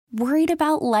Worried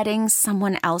about letting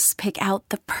someone else pick out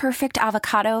the perfect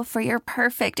avocado for your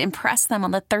perfect impress them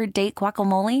on the third date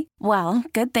guacamole? Well,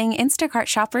 good thing Instacart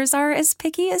shoppers are as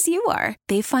picky as you are.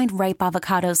 They find ripe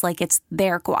avocados like it's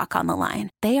their guac on the line.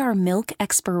 They are milk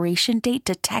expiration date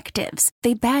detectives.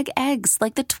 They bag eggs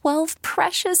like the 12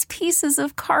 precious pieces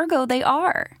of cargo they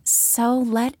are. So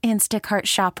let Instacart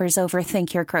shoppers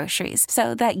overthink your groceries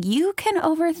so that you can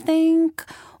overthink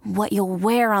what you'll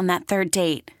wear on that third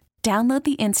date. Download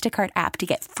the Instacart app to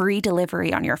get free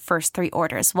delivery on your first 3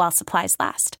 orders while supplies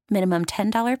last. Minimum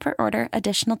 $10 per order.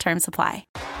 Additional terms apply.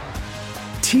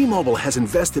 T-Mobile has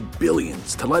invested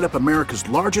billions to light up America's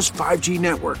largest 5G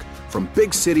network, from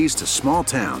big cities to small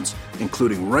towns,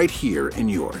 including right here in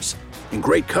yours. And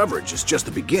great coverage is just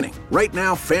the beginning. Right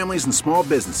now, families and small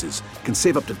businesses can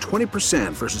save up to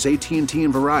 20% versus AT&T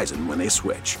and Verizon when they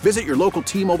switch. Visit your local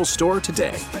T-Mobile store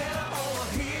today.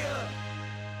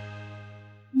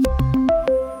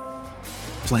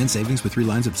 Plan savings with 3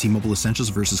 lines of T-Mobile Essentials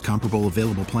versus comparable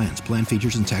available plans. Plan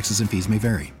features and taxes and fees may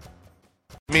vary.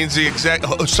 Means the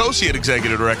associate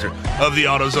executive director of the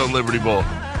AutoZone Liberty Bowl,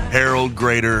 Harold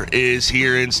Graeter, is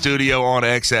here in studio on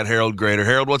X at Harold Graeter.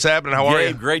 Harold, what's happening? How are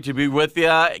you? Great to be with you.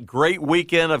 Great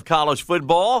weekend of college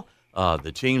football.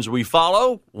 The teams we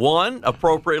follow won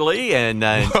appropriately and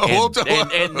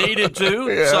needed to.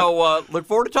 Yeah. So look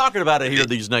forward to talking about it here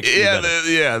these next few minutes.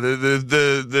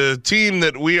 The team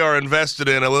that we are invested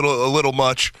in a little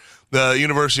much, the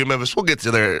University of Memphis. We'll get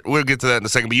to that in a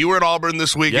second. But you were at Auburn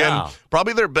this weekend. Yeah.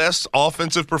 Probably their best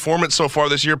offensive performance so far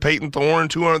this year. Peyton Thorne,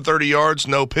 230 yards,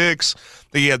 no picks.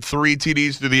 He had 3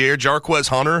 TDs through the air. Jarquez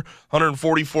Hunter,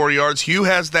 144 yards. Hugh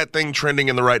has that thing trending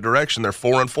in the right direction. They're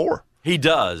 4-4. He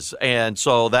does, and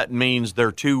so that means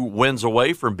they're 2 wins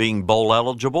away from being bowl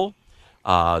eligible.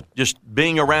 Just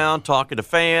being around, talking to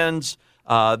fans,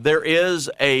 there is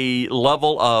a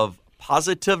level of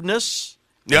positiveness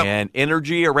and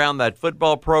energy around that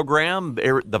football program.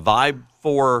 The vibe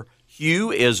for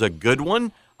Hugh is a good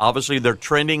one. Obviously, they're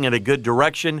trending in a good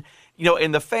direction.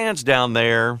 And the fans down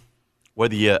there,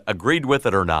 whether you agreed with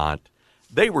it or not,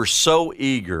 they were so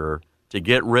eager to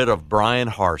get rid of Brian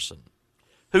Harsin,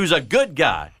 who's a good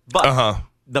guy, but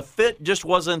the fit just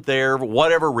wasn't there for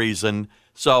whatever reason.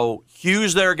 So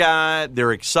Hugh's their guy.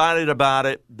 They're excited about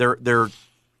it. They're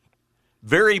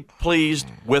very pleased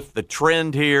with the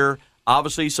trend here.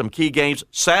 Obviously, some key games.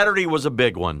 Saturday was a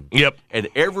big one. Yep. And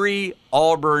every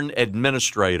Auburn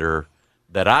administrator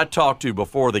that I talked to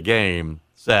before the game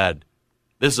said,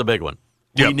 this is a big one.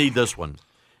 We need this one.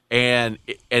 And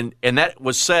that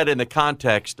was said in the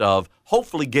context of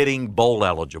hopefully getting bowl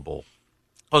eligible,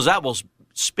 because that will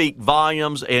speak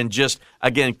volumes and just,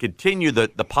 again, continue the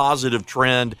positive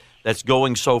trend that's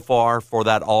going so far for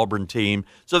that Auburn team.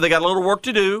 So they got a little work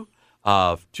to do,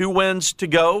 2 wins to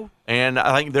go, and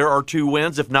I think there are 2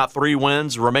 wins, if not 3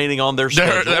 wins, remaining on their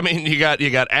schedule. You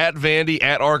got at Vandy,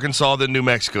 at Arkansas, then New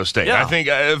Mexico State. Yeah. I think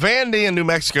Vandy and New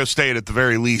Mexico State, at the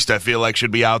very least, I feel like should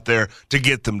be out there to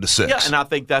get them to 6. Yeah, and I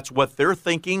think that's what they're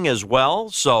thinking as well.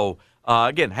 So,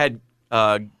 again, had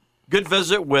good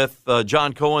visit with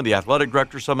John Cohen, the athletic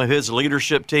director, some of his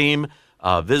leadership team.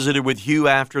 Visited with Hugh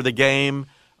after the game.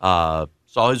 Saw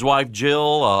his wife,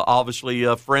 Jill, obviously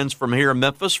friends from here in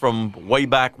Memphis from way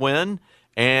back when.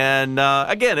 And,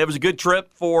 again, it was a good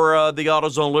trip for the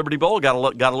AutoZone Liberty Bowl. Got a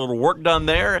little work done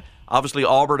there. Obviously,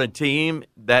 Auburn, a team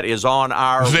that is on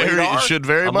our radar. Should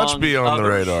very much be on the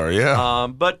radar, yeah.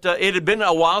 But it had been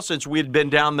a while since we had been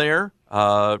down there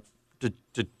to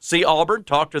see Auburn,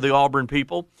 talk to the Auburn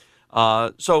people.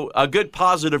 So a good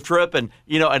positive trip. And,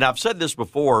 and I've said this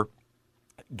before,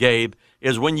 Gabe,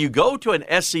 is when you go to an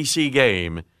SEC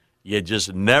game, you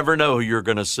just never know who you're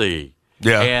going to see.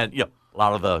 Yeah. And, a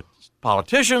lot of the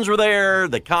politicians were there.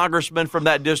 The congressman from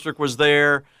that district was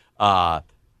there.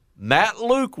 Matt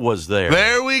Luke was there.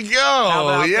 There we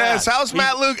go. Yes. That? How's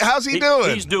Matt Luke? How's he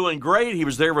doing? He's doing great. He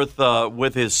was there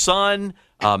with his son.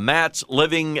 Matt's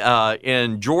living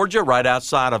in Georgia, right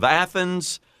outside of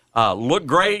Athens. Looked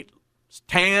great.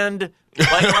 Tanned,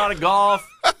 played a lot of golf,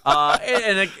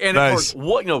 and nice. Of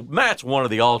course, Matt's one of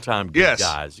the all-time good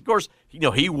guys. Of course,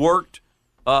 he worked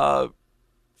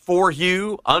for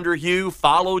Hugh, under Hugh,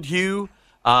 followed Hugh.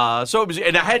 So it was,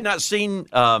 and I had not seen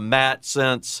Matt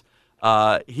since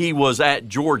he was at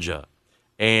Georgia,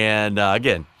 and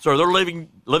again, so they're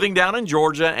living down in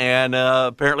Georgia and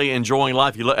apparently enjoying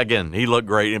life. He looked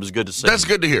great. It was good to see. That's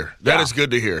good to hear. That is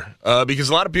good to hear because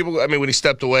a lot of people, when he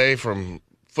stepped away from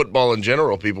football in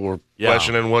general, people were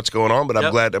questioning what's going on, but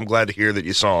I'm glad to hear that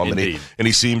you saw him, and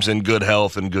he seems in good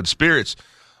health and good spirits.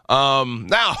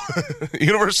 Now,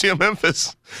 University of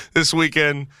Memphis this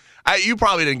weekend. You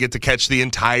probably didn't get to catch the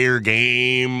entire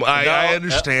game. I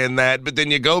understand that, but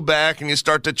then you go back and you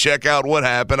start to check out what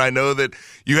happened. I know that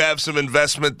you have some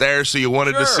investment there, so you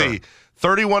wanted to see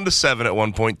 31-7 at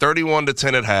one point,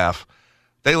 31-10 at half.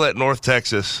 They let North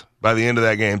Texas, by the end of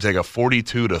that game, take a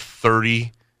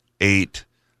 42-38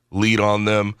 lead on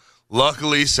them.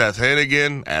 Luckily, Seth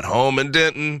Hennigan at home in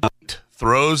Denton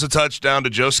throws a touchdown to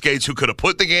Joe Skates, who could have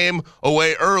put the game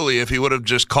away early if he would have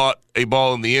just caught a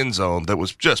ball in the end zone that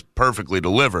was just perfectly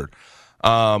delivered.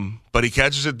 But he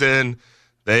catches it then.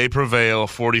 They prevail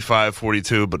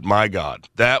 45-42, but my God,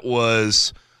 that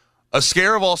was a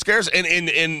scare of all scares.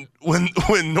 And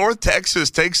when North Texas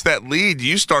takes that lead,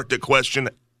 you start to question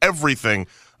everything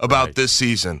about this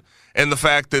season. And the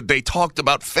fact that they talked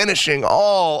about finishing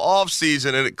all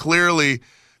offseason, and it clearly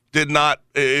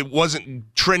it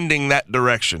wasn't trending that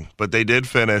direction. But they did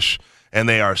finish, and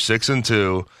they are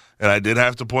 6-2. And I did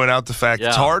have to point out the fact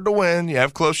it's hard to win. You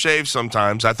have close shaves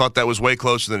sometimes. I thought that was way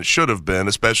closer than it should have been,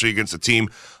 especially against a team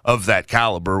of that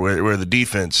caliber where the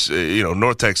defense,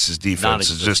 North Texas defense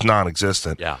is just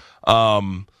non-existent. Yeah.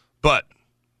 But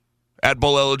at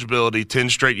bowl eligibility, 10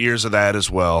 straight years of that as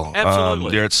well.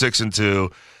 Absolutely. You're at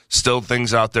 6-2. Still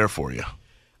things out there for you.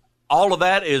 All of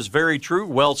that is very true,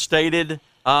 well stated.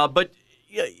 But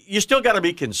you still got to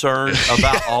be concerned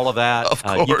about all of that. Of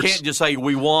course. You can't just say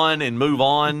we won and move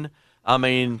on. I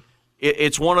mean,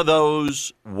 it's one of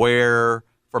those where,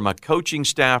 from a coaching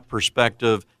staff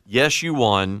perspective, yes, you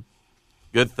won,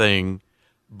 good thing.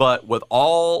 But with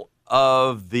all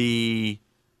of the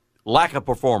lack of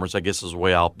performance, I guess is the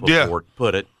way I'll put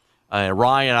it.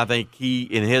 Ryan, I think he,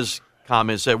 in his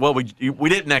comments, said, well, we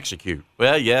didn't execute.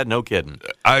 Well, yeah, no kidding.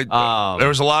 There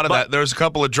was a lot of that. There was a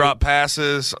couple of drop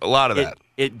passes, a lot of that.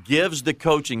 It gives the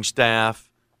coaching staff,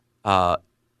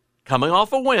 coming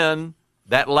off a win,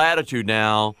 that latitude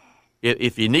now.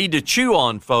 If you need to chew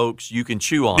on folks, you can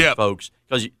chew on folks,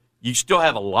 because you still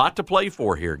have a lot to play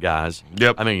for here, guys.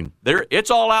 Yep. I mean,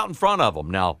 it's all out in front of them.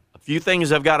 Now, a few things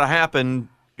have got to happen,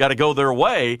 got to go their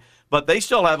way, but they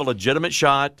still have a legitimate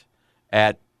shot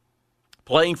at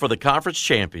playing for the conference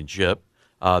championship.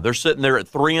 They're sitting there at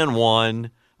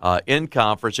 3-1 in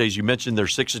conference. As you mentioned, they're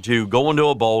 6-2, going to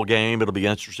a bowl game. It'll be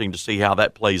interesting to see how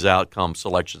that plays out come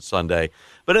Selection Sunday.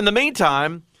 But in the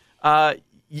meantime,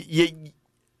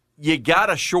 you got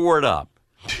to shore it up,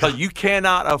 because you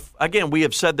cannot. Again, we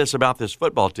have said this about this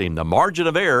football team. The margin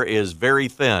of error is very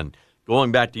thin.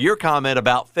 Going back to your comment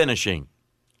about finishing,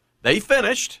 they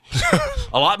finished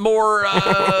a lot more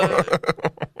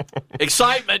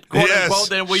excitement, quote unquote,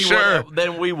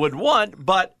 than we would want.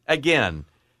 But again,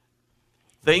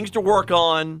 things to work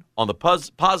on the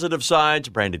positive sides.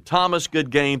 Brandon Thomas,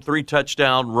 good game, 3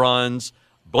 touchdown runs.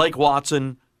 Blake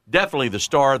Watson, definitely the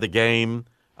star of the game.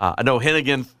 I know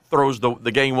Hennigan throws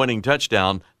the game-winning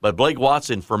touchdown, but Blake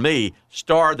Watson, for me,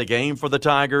 star of the game for the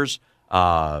Tigers.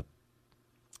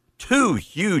 2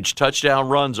 huge touchdown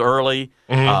runs early.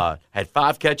 Had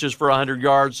 5 catches for 100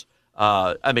 yards.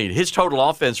 I mean, his total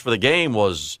offense for the game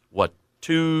was,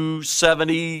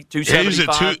 270, 275? He was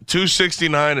at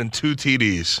 269 and 2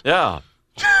 TDs. Yeah.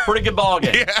 Pretty good ball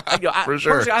game. For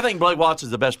sure. Personally, I think Blake Watson's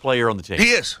the best player on the team.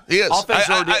 He is.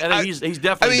 Offensively, I think he's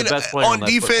definitely the best player on that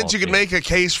defense, you can make a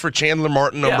case for Chandler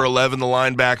Martin, number 11, the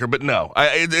linebacker, but no.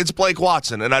 It's Blake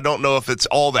Watson, and I don't know if it's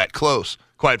all that close,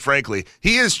 quite frankly.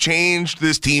 He has changed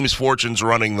this team's fortunes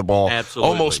running the ball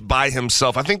almost by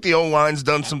himself. I think the O-line's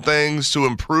done some things to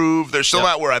improve. They're still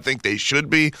not where I think they should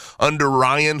be under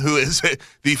Ryan, who is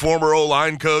the former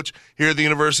O-line coach here at the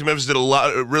University of Memphis. Did a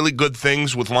lot of really good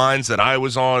things with lines that I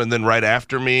was on, and then right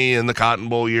after me in the Cotton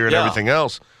Bowl year and everything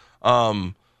else.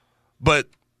 But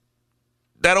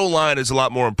that O-line is a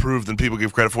lot more improved than people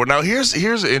give credit for. Now, here's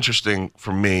interesting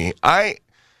for me. I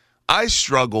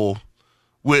struggle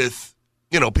with,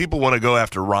 people want to go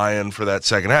after Ryan for that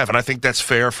second half, and I think that's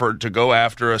fair to go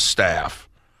after a staff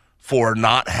for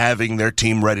not having their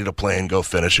team ready to play and go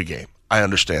finish a game. I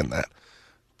understand that.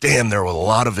 Damn, there were a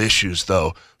lot of issues,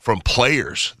 though, from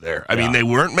players there. I mean, they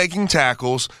weren't making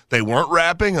tackles. They weren't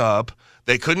wrapping up.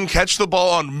 They couldn't catch the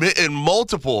ball in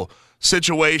multiple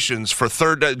situations for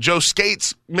third down. Joe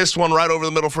Skates missed one right over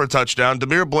the middle for a touchdown.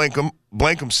 Demir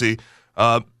Blankumsey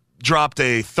dropped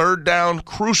a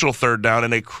crucial third down,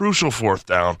 and a crucial fourth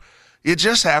down. You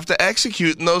just have to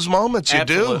execute in those moments. You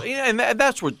do. Yeah, and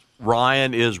that's what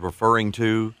Ryan is referring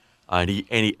to.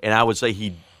 And I would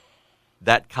say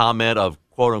that comment of,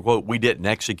 quote unquote, we didn't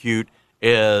execute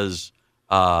is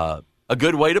a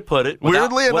good way to put it.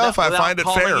 Weirdly enough, I find it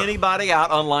fair. Calling anybody out,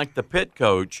 unlike the Pitt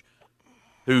coach,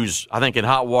 who's, I think, in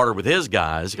hot water with his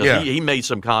guys, because he made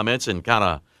some comments and kind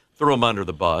of threw them under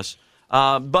the bus.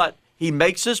 But he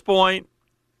makes his point.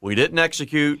 We didn't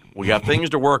execute. We got things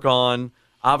to work on.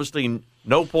 Obviously,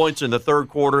 no points in the third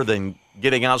quarter, then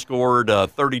getting outscored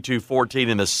 32-14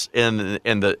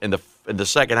 in the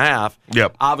second half.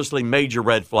 Yep. Obviously, major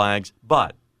red flags.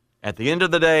 But at the end of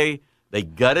the day, they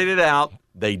gutted it out.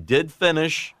 They did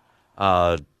finish,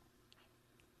 and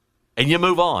you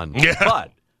move on. Yeah.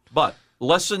 But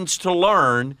lessons to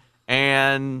learn,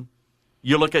 and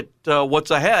you look at what's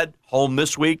ahead. Home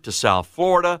this week to South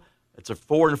Florida. It's a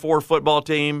 4-4 football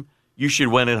team. You should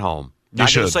win at home.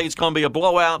 Not going to say it's going to be a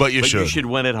blowout, but you should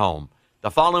win at home.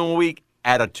 The following week,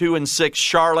 at a 2-6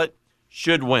 Charlotte,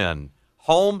 should win.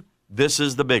 Home, this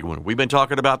is the big one. We've been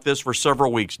talking about this for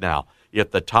several weeks now.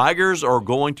 If the Tigers are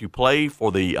going to play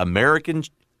for the American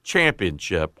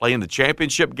Championship, play in the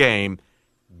championship game,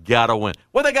 got to win.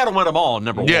 Well, they got to win them all,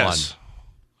 number one.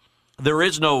 There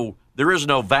is no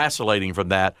vacillating from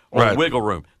that or wiggle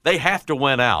room. They have to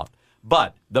win out.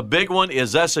 But the big one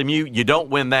is SMU. You don't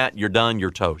win that, you're done, you're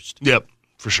toast. Yep,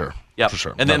 for sure. Yep. For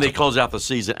sure. And then they close out the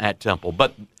season at Temple.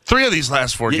 But 3 of these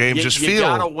last 4 games just feel. You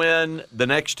got to win the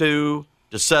next 2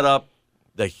 to set up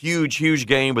the huge, huge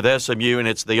game with SMU. And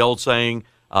it's the old saying,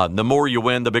 the more you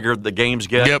win, the bigger the games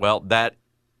get. Yep. Well, that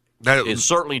is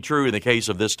certainly true in the case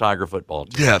of this Tiger football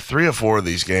team. Yeah, 3 or 4 of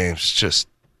these games just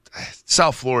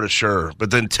South Florida, sure. But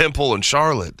then Temple and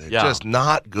Charlotte, they're just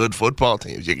not good football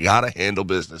teams. You got to handle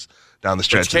business down the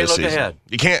stretch of the season. Ahead.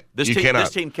 You can't. This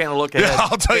team can't look ahead. Yeah,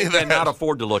 I'll tell you that. Cannot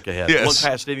afford to look ahead. Yes. Look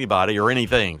past anybody or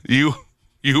anything. You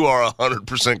are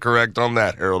 100% correct on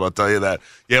that, Harold. I'll tell you that.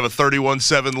 You have a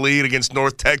 31-7 lead against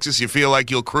North Texas. You feel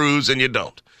like you'll cruise, and you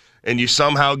don't. And you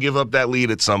somehow give up that lead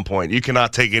at some point. You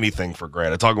cannot take anything for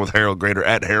granted. Talking with Harold Graeter,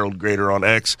 at Harold Graeter on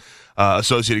X,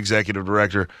 Associate Executive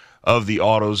Director of the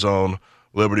AutoZone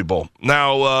Liberty Bowl.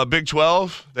 Now, Big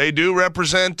 12, they do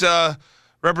represent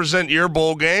your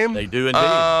bowl game. They do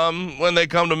indeed. When they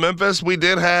come to Memphis, we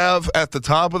did have at the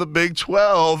top of the Big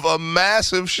 12 a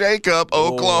massive shakeup.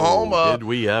 Oklahoma did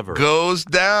we ever. Goes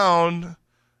down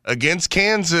against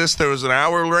Kansas. There was an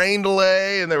hour rain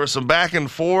delay, and there was some back and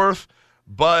forth.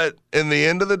 But in the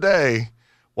end of the day,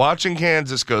 watching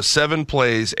Kansas go 7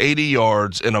 plays, 80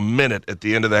 yards in a minute at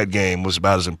the end of that game was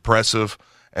about as impressive.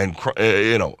 And,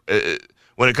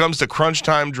 when it comes to crunch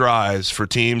time drives for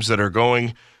teams that are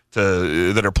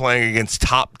playing against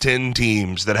top 10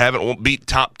 teams that haven't beat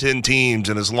top 10 teams,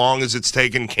 and as long as it's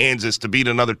taken Kansas to beat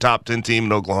another top 10 team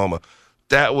in Oklahoma,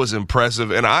 that was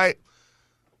impressive. And I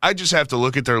just have to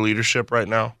look at their leadership right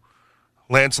now.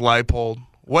 Lance Leipold,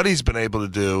 what he's been able to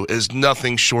do is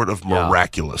nothing short of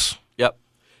miraculous. Yep.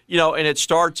 And it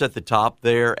starts at the top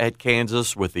there at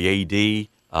Kansas with the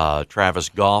AD, Travis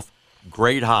Goff.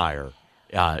 Great hire.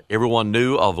 Everyone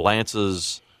knew of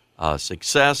Lance's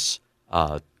success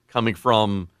coming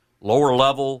from lower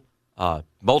level,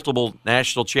 multiple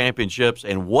national championships,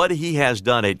 and what he has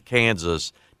done at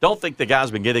Kansas. Don't think the guy's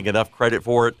been getting enough credit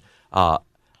for it.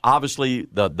 Obviously,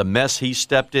 the mess he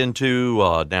stepped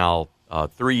into now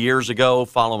 3 years ago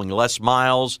following Les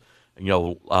Miles.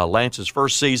 Lance's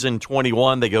first season,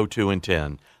 21, they go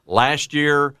 2-10. Last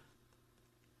year,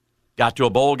 got to a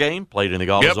bowl game, played in the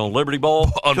AutoZone Liberty Bowl.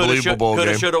 Unbelievable bowl game.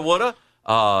 Coulda, shoulda,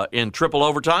 woulda. In triple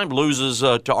overtime, loses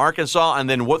to Arkansas. And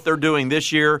then what they're doing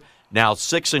this year, now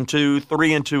 6-2,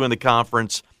 3-2 in the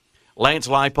conference. Lance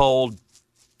Leipold,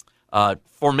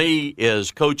 for me,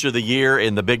 is Coach of the Year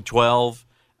in the Big 12.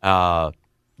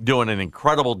 Doing an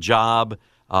incredible job.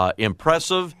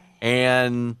 Impressive.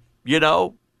 And,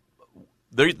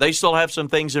 they still have some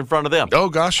things in front of them. Oh,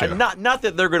 gosh, yeah. Not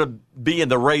that they're going to be in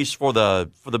the race for the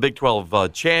Big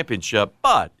 12 championship,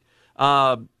 but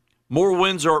more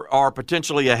wins are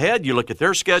potentially ahead. You look at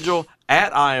their schedule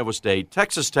at Iowa State,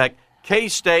 Texas Tech,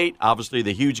 K-State, obviously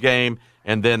the huge game,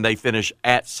 and then they finish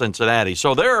at Cincinnati.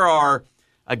 So there are,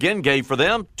 again, Gabe, for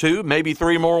them, 2, maybe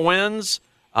 3 more wins.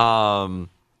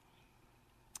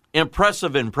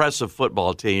 Impressive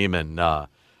football team, and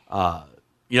and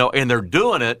they're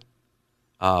doing it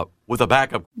with a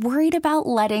backup. Worried about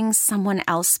letting someone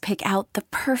else pick out the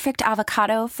perfect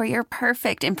avocado for your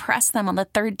perfect impress them on the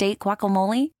third date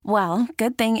guacamole? Well,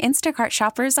 good thing Instacart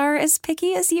shoppers are as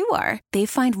picky as you are. They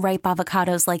find ripe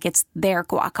avocados like it's their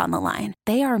guac on the line.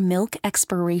 They are milk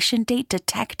expiration date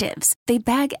detectives. They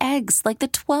bag eggs like the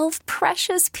 12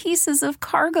 precious pieces of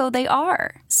cargo they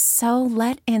are. So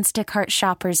let Instacart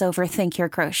shoppers overthink your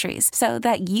groceries so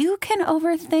that you can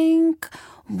overthink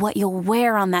what you'll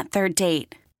wear on that third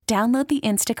date. Download the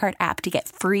Instacart app to get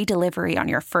free delivery on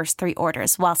your first 3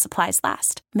 orders while supplies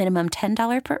last. Minimum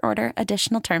 $10 per order.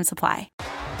 Additional terms apply.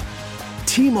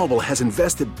 T-Mobile has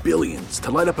invested billions to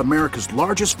light up America's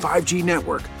largest 5G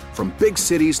network, from big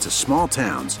cities to small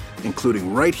towns,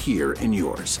 including right here in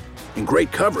yours. And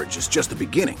great coverage is just the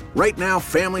beginning. Right now,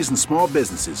 families and small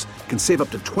businesses can save up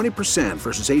to 20%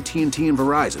 versus AT&T and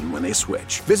Verizon when they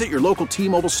switch. Visit your local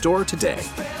T-Mobile store today.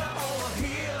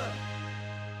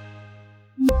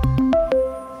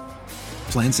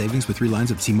 Plan savings with 3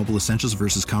 lines of T-Mobile Essentials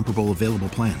versus comparable available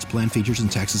plans. Plan features and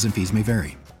taxes and fees may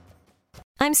vary.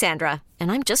 I'm Sandra,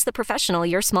 and I'm just the professional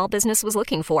your small business was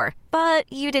looking for.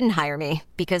 But you didn't hire me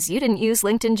because you didn't use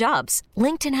LinkedIn Jobs.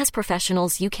 LinkedIn has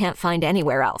professionals you can't find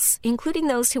anywhere else, including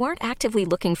those who aren't actively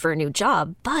looking for a new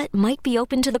job, but might be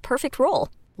open to the perfect role,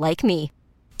 like me.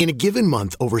 In a given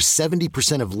month, over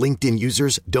 70% of LinkedIn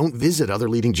users don't visit other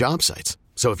leading job sites.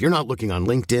 So if you're not looking on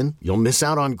LinkedIn, you'll miss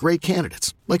out on great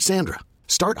candidates like Sandra.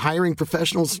 Start hiring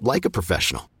professionals like a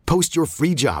professional. Post your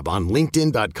free job on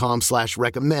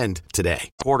linkedin.com/recommend today.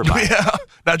 Quarterback. Yeah.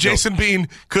 Now, Jason Bean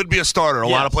could be a starter a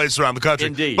lot of places around the country.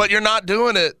 Indeed. But you're not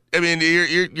doing it. I mean,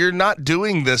 you're not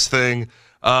doing this thing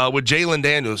with Jalen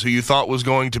Daniels, who you thought was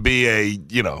going to be a,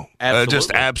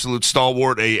 just absolute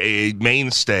stalwart, a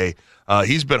mainstay.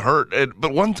 He's been hurt.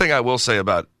 But one thing I will say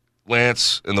about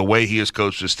Lance and the way he has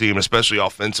coached his team, especially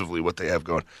offensively, what they have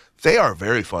going, they are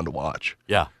very fun to watch.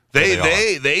 Yeah.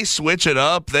 They switch it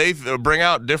up. They bring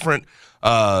out different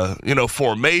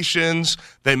formations.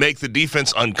 They make the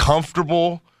defense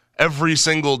uncomfortable every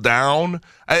single down.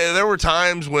 There were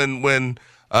times when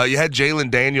you had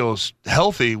Jalen Daniels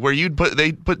healthy where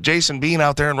they put Jason Bean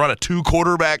out there and run a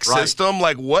 2-quarterback system.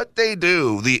 Like what they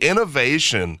do, the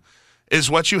innovation is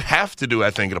what you have to do,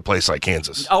 I think, in a place like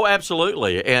Kansas. Oh,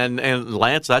 absolutely. And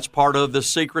Lance, that's part of the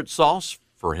secret sauce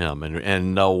for him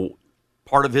and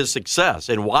part of his success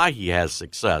and why he has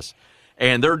success.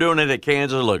 And they're doing it at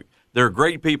Kansas. Look, there are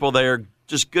great people there,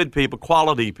 just good people,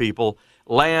 quality people.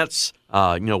 Lance,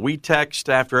 we text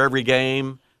after every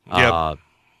game. Yep.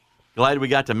 Glad we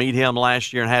got to meet him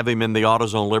last year and have him in the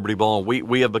AutoZone Liberty Bowl.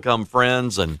 We have become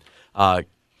friends and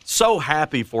so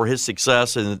happy for his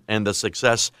success and the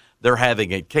success they're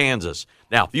having at Kansas.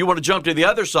 Now, if you want to jump to the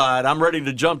other side, I'm ready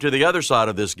to jump to the other side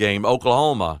of this game,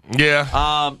 Oklahoma.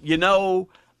 Yeah.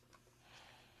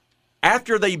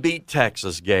 After they beat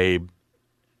Texas, Gabe,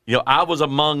 I was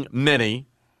among many,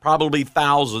 probably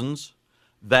thousands,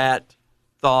 that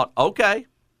thought, okay,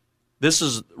 this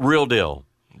is real deal.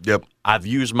 Yep. I've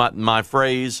used my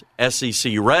phrase,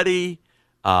 SEC ready.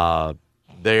 They're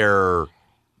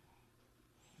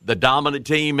the dominant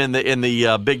team in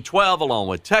the Big 12 along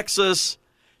with Texas.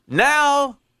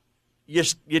 Now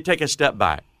you take a step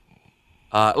back.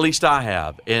 At least I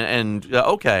have.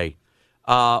 Okay,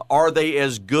 are they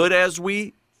as good as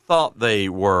we thought they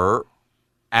were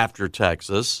after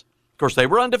Texas? Of course, they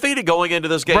were undefeated going into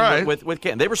this game with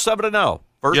Kansas. They were 7-0,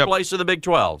 first place in the Big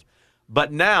 12.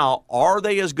 But now, are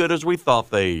they as good as we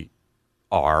thought they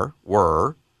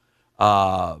were?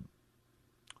 Are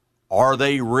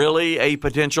they really a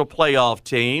potential playoff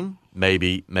team?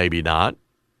 Maybe, maybe not.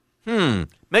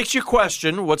 Makes you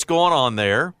question what's going on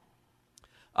there.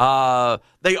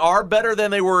 They are better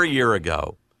than they were a year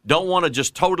ago. Don't want to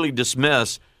just totally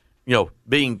dismiss,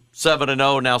 being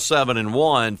 7-0, now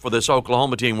 7-1 for this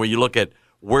Oklahoma team where you look at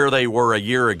where they were a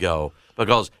year ago.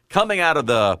 Because coming out of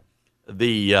the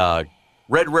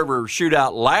Red River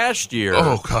shootout last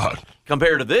year,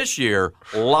 compared to this year,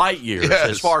 light years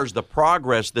as far as the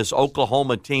progress this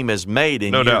Oklahoma team has made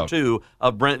in year 2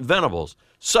 of Brent Venables.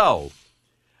 So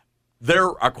they're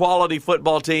a quality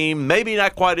football team, maybe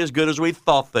not quite as good as we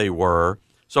thought they were.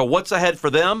 So what's ahead for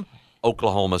them?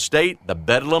 Oklahoma State, the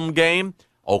Bedlam game,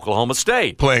 Oklahoma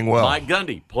State. Playing well. Mike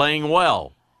Gundy playing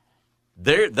well.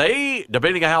 They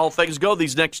depending on how things go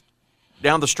these next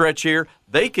down the stretch here,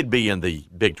 they could be in the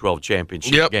Big 12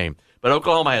 championship game. But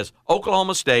Oklahoma has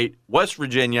Oklahoma State, West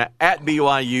Virginia, at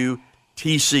BYU,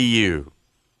 TCU.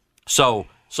 So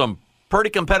some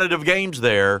pretty competitive games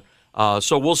there.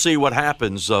 So we'll see what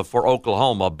happens for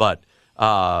Oklahoma. But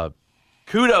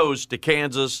kudos to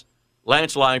Kansas,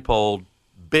 Lance Leipold.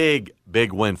 Big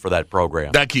win for that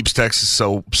program. That keeps Texas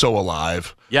so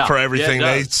alive for everything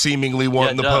they seemingly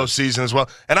want in the postseason as well.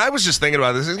 And I was just thinking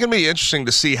about this. It's going to be interesting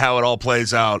to see how it all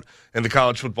plays out in the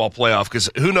college football playoff because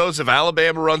who knows if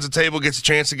Alabama runs the table, gets a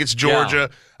chance against Georgia.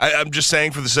 I'm just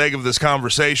saying for the sake of this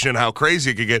conversation how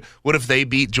crazy it could get. What if they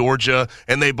beat Georgia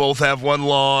and they both have one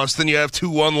loss? Then you have 2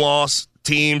 one-loss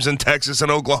teams in Texas and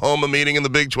Oklahoma meeting in the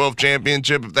Big 12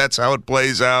 championship. If that's how it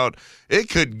plays out, it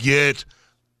could get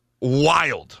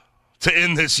wild to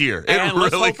end this year. It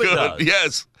really could.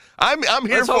 Yes. I'm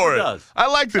here for it. I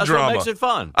like the drama. What makes it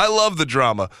fun. I love the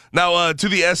drama. Now, to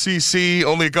the SEC,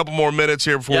 only a couple more minutes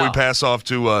here before we pass off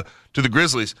to the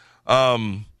Grizzlies.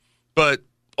 But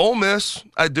Ole Miss,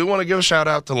 I do want to give a shout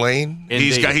out to Lane.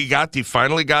 Indeed. He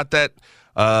finally got that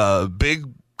big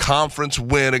conference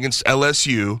win against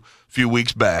LSU a few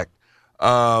weeks back,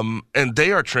 and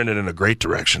they are trending in a great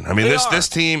direction. I mean, this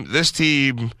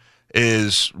team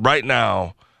is right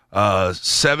now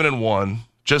 7-1.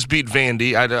 Just beat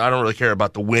Vandy. I don't really care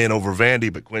about the win over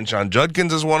Vandy, but Quinshon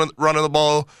Judkins is running the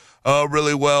ball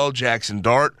really well. Jackson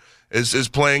Dart is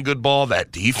playing good ball.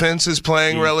 That defense is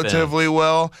playing relatively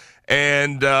well.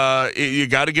 And you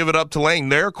got to give it up to Lane.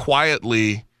 They're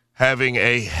quietly having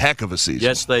a heck of a season.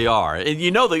 Yes, they are. And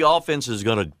the offense is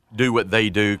going to do what they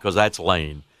do because that's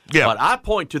Lane. Yeah. But I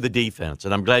point to the defense,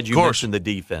 and I'm glad you mentioned the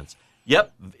defense.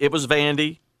 Yep, it was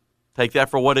Vandy. Take that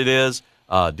for what it is.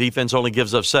 Defense only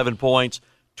gives up 7 points.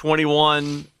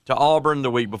 21 to Auburn the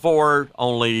week before.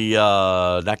 Only,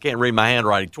 I can't read my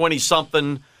handwriting,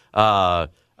 20-something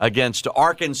against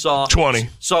Arkansas. 20.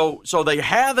 So they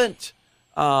haven't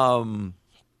given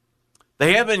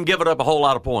up a whole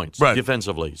lot of points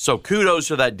defensively. So kudos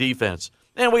to that defense.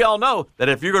 And we all know that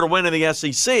if you're going to win in the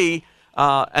SEC,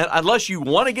 unless you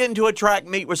want to get into a track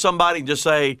meet with somebody and just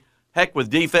say, heck with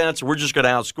defense, we're just going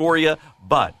to outscore you.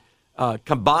 But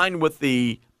combined with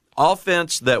the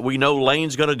offense that we know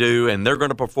Lane's going to do, and they're going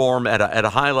to perform at a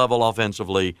high level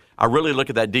offensively, I really look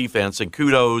at that defense, and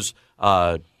kudos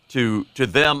to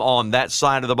them on that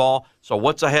side of the ball. So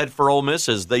what's ahead for Ole Miss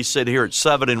is they sit here at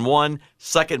 7-1,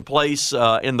 second place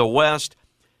in the West.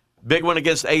 Big one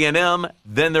against A&M,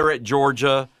 then they're at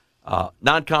Georgia,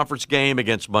 non-conference game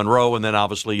against Monroe, and then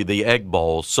obviously the Egg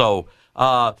Bowl. So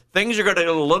things are going to get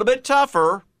a little bit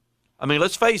tougher. I mean,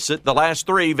 let's face it, the last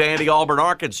three, Vandy, Auburn,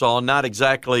 Arkansas, not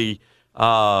exactly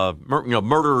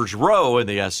murderer's row in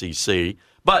the SEC,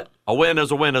 but a win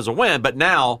is a win is a win. But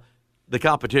now the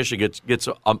competition gets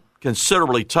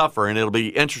considerably tougher, and it'll be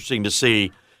interesting to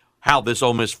see how this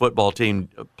Ole Miss football team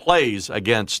plays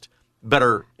against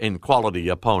better in quality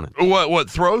opponent. What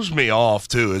throws me off,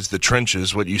 too, is the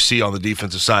trenches, what you see on the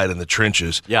defensive side in the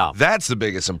trenches. Yeah. That's the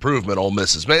biggest improvement Ole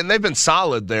Miss has made. And they've been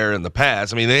solid there in the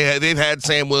past. I mean, they've had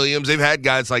Sam Williams. They've had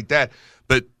guys like that.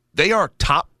 But they are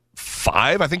top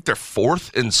 5. I think they're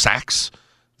 4th in sacks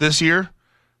this year.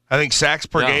 I think sacks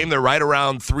per game, they're right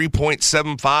around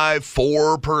 3.75,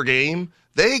 4 per game.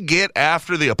 They get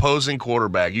after the opposing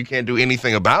quarterback. You can't do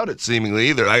anything about it, seemingly,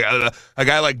 either. A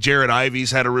guy like Jared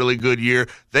Ivey's had a really good year.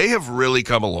 They have really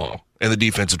come along in the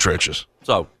defensive trenches.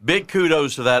 So, big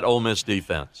kudos to that Ole Miss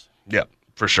defense. Yeah,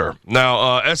 for sure.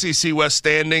 Now, SEC West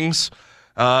standings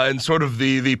and sort of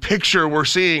the picture we're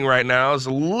seeing right now is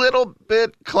a little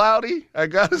bit cloudy, I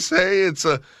got to say. It's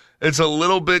a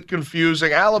little bit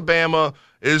confusing. Alabama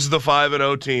is the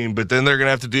 5-0 team, but then they're going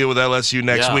to have to deal with LSU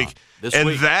next week.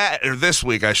 This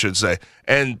week, I should say.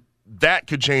 And that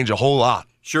could change a whole lot.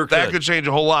 Sure could. That could change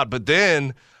a whole lot. But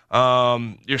then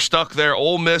you're stuck there.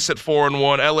 Ole Miss at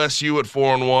 4-1, LSU at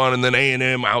 4-1, and then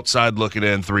A&M outside looking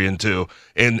in 3-2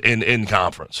 in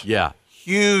conference. Yeah.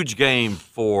 Huge game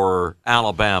for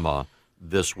Alabama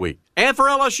this week. And for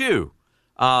LSU.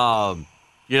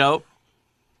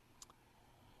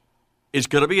 It's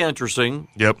going to be interesting.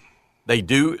 Yep.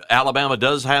 Alabama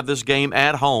does have this game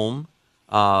at home.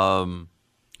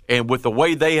 And with the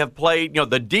way they have played,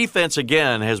 the defense,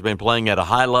 again, has been playing at a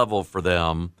high level for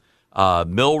them.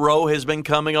 Milroe has been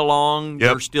coming along. Yep.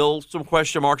 There's still some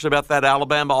question marks about that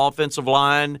Alabama offensive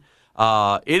line.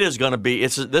 It is going to be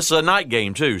this is a night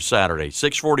game, too, Saturday,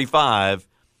 6:45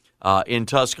 in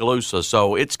Tuscaloosa.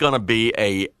 So it's going to be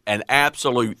an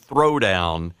absolute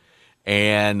throwdown.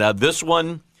 And this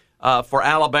one for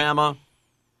Alabama,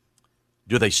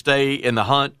 do they stay in the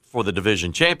hunt for the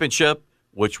division championship,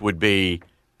 which would be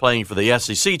playing for the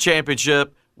SEC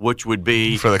championship, which would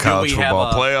be for the college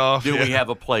football playoff? Do we have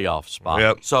a playoff spot?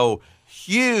 Yep. So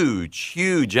huge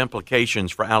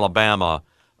implications for Alabama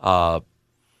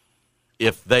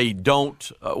if they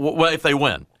don't. If they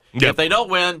win. Yep. If they don't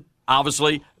win,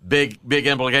 obviously big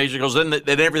implications, because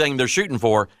then everything they're shooting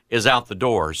for is out the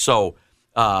door. So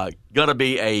going to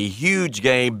be a huge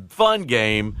game, fun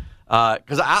game.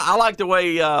 Because I like the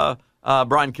way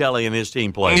Brian Kelly and his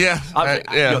team play. Yeah,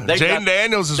 Jaden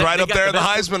Daniels is right up there in the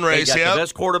Heisman race. They got the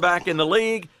best quarterback in the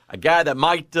league, a guy that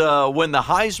might win the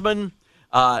Heisman.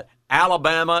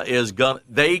 Alabama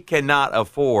they cannot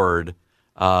afford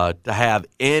to have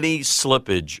any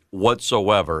slippage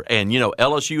whatsoever. And,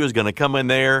 LSU is going to come in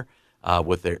there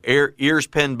with their ears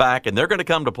pinned back, and they're going to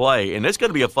come to play. And it's going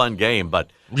to be a fun game.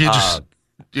 But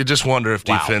you just wonder if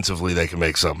defensively they can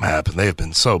make something happen. They've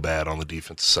been so bad on the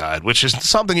defensive side, which is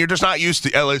something you're just not used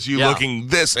to LSU looking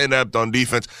this inept on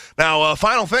defense. Now,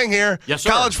 final thing here. Yes,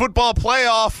 sir. College football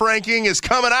playoff ranking is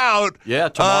coming out. Yeah,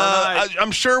 tomorrow night.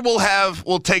 I'm sure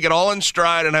we'll take it all in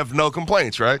stride and have no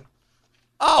complaints, right?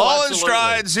 all in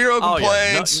stride, zero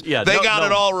complaints. They got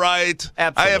it all right.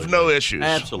 Absolutely. I have no issues.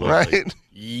 Absolutely. Right?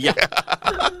 Yeah.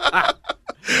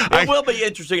 It will be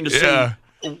interesting to see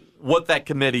what that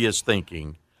committee is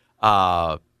thinking.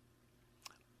 My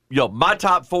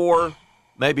top four,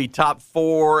 maybe top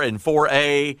 4 and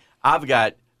 4A, I've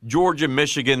got Georgia,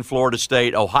 Michigan, Florida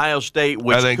State, Ohio State.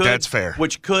 Which I think that's fair.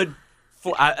 Which could,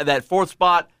 that fourth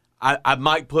spot, I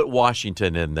might put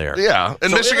Washington in there. Yeah,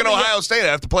 and so Michigan, Ohio State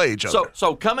have to play each other.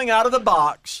 So coming out of the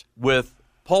box with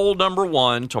poll number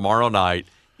 1 tomorrow night,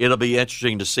 it'll be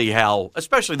interesting to see how,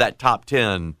 especially that top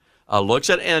 10 looks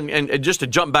at. And just to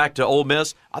jump back to Ole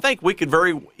Miss, I think we could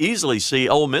very easily see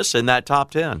Ole Miss in that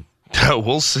top 10.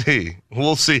 We'll see.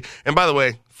 And by the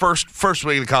way, first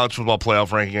week of the college football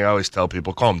playoff ranking, I always tell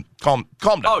people, calm down.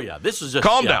 Oh yeah, this is just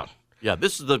calm down. Yeah,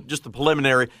 this is just the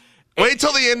preliminary. Wait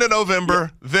till the end of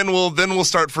November, then we'll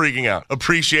start freaking out.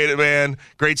 Appreciate it, man.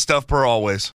 Great stuff per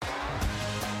always.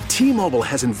 T-Mobile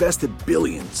has invested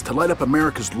billions to light up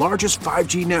America's largest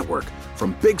 5G network,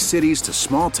 from big cities to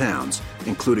small towns,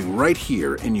 including right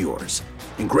here in yours.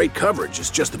 And great coverage is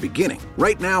just the beginning.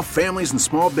 Right now, families and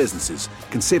small businesses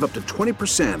can save up to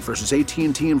 20% versus AT&T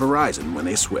and Verizon when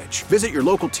they switch. Visit your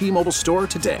local T-Mobile store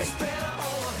today.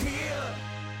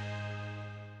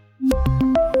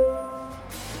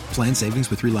 Plan savings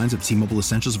with 3 lines of T-Mobile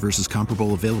Essentials versus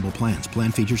comparable available plans.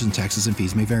 Plan features and taxes and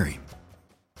fees may vary.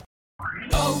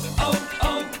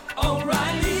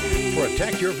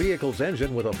 Protect your vehicle's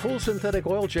engine with a full synthetic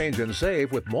oil change and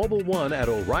save with Mobile One at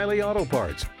O'Reilly Auto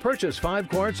Parts. Purchase 5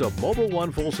 quarts of Mobile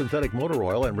One full synthetic motor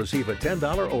oil and receive a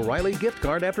 $10 O'Reilly gift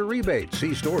card after rebate.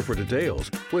 See store for details.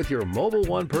 With your Mobile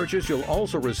One purchase, you'll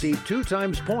also receive 2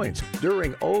 times points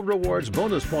during O Rewards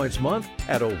Bonus Points Month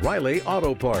at O'Reilly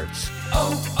Auto Parts.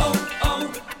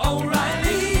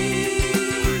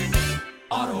 O'Reilly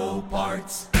Auto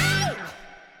Parts.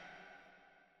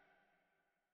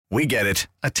 We get it.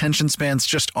 Attention spans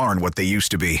just aren't what they used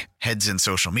to be. Heads in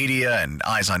social media and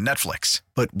eyes on Netflix.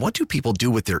 But what do people do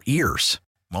with their ears?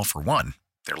 Well, for one,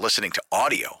 they're listening to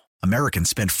audio. Americans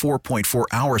spend 4.4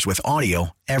 hours with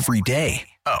audio every day.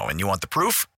 Oh, and you want the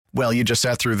proof? Well, you just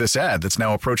sat through this ad that's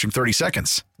now approaching 30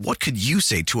 seconds. What could you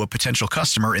say to a potential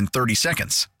customer in 30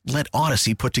 seconds? Let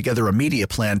Odyssey put together a media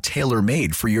plan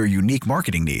tailor-made for your unique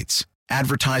marketing needs.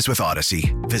 Advertise with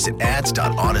Odyssey. Visit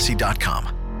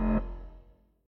ads.odyssey.com.